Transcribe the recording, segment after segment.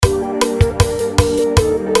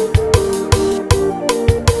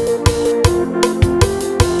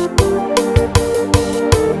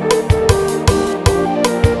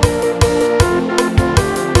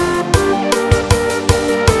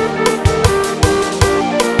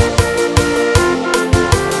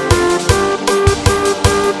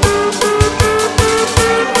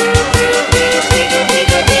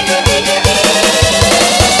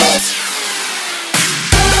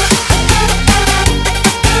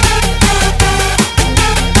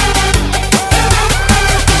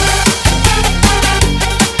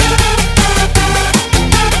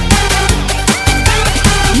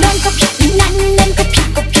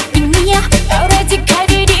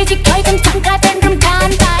เป็นรำคาญ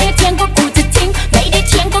ไปเที่ยงก็กูจะทิ้งไม่ได้เ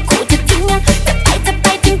ที่ยงก็กูจะทิ้งจะไป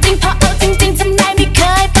จริงๆพอเอาจริงๆทำไมไม่เค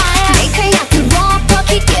ยไปไม่เคยอยากจะรอเพราะ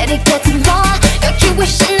ขี้เกียจได้เกิดจะรอก็คิดว่า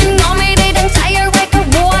ฉันนั้นงอไม่ได้ดังใจอะไรก็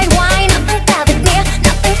โวยวายนับตั้งแต่แบบเนี้ย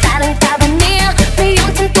นับตั้งแต่แบบเนี้ยพยายาม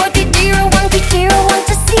ทำตัวดีๆระวังที่ดีระวัง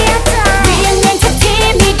จะเสียใจเรียนทุกที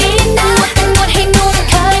ไม่ดีนะแต่นวดให้นุ่ม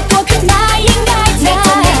เคยปวดขึ้นมายิ่งได้ใจ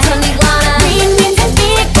ไม่ทนอีกแล้วนะเรียนทั้งปี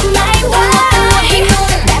ก็ไม่ไหวนวดให้นุ่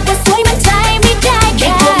มแบบว่าสวยมันใจไม่ได้แค่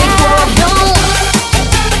ไม่กลัวโดน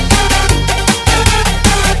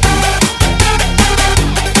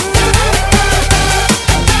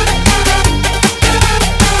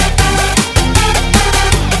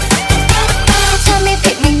ฉันไม่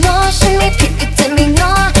ผิดไม่ง้อฉันไม่ผิดก็จะไม่ง้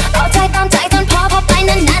อเอาใจตามใจจนพอไป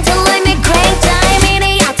นานๆจะเลยไม่เกรงใจไม่ไ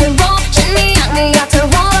ด้อยากจะรอฉันไม่อยากจะ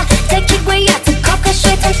รอเธอคิดว่าอยากจะคบก็ช่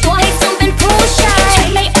วยทำตัวให้สมเป็นผู้ชายใช่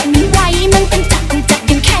ไม่อ่อนไม่ไหวมันต้องจัดอ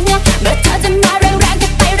ย่างแค่เนี้ยเมื่อเธอจะมา